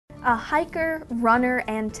A hiker, runner,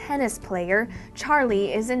 and tennis player,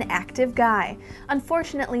 Charlie is an active guy.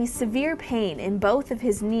 Unfortunately, severe pain in both of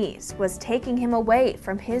his knees was taking him away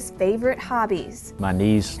from his favorite hobbies. My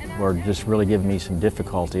knees were just really giving me some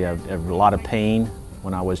difficulty. I had a lot of pain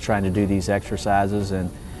when I was trying to do these exercises,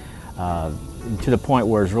 and to the point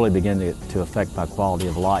where it's really beginning to affect my quality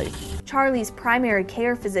of life. Charlie's primary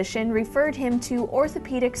care physician referred him to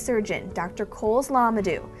Orthopedic Surgeon Dr. Coles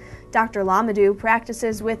Lamadou. Dr. Lamadou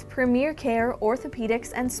practices with Premier Care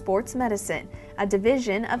Orthopedics and Sports Medicine, a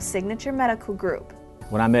division of Signature Medical Group.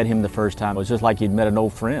 When I met him the first time, it was just like you'd met an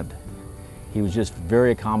old friend. He was just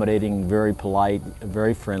very accommodating, very polite,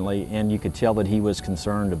 very friendly, and you could tell that he was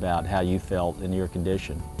concerned about how you felt in your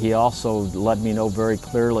condition. He also let me know very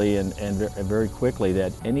clearly and very quickly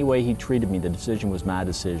that any way he treated me, the decision was my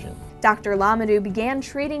decision. Dr. Lamadou began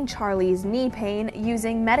treating Charlie's knee pain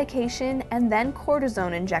using medication and then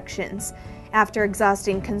cortisone injections. After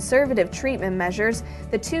exhausting conservative treatment measures,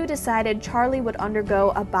 the two decided Charlie would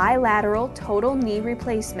undergo a bilateral total knee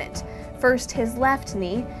replacement. First his left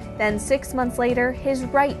knee, then 6 months later his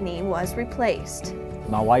right knee was replaced.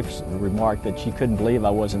 My wife remarked that she couldn't believe I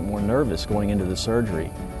wasn't more nervous going into the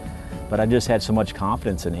surgery, but I just had so much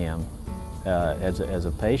confidence in him as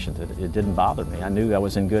a patient that it didn't bother me. I knew I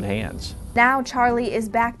was in good hands. Now Charlie is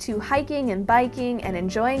back to hiking and biking and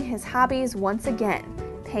enjoying his hobbies once again,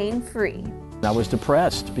 pain-free. I was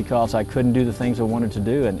depressed because I couldn't do the things I wanted to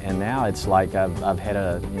do, and now it's like I've had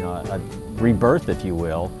a rebirth, if you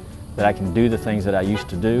will, that I can do the things that I used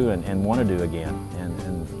to do and want to do again.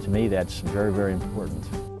 And to me, that's very, very important.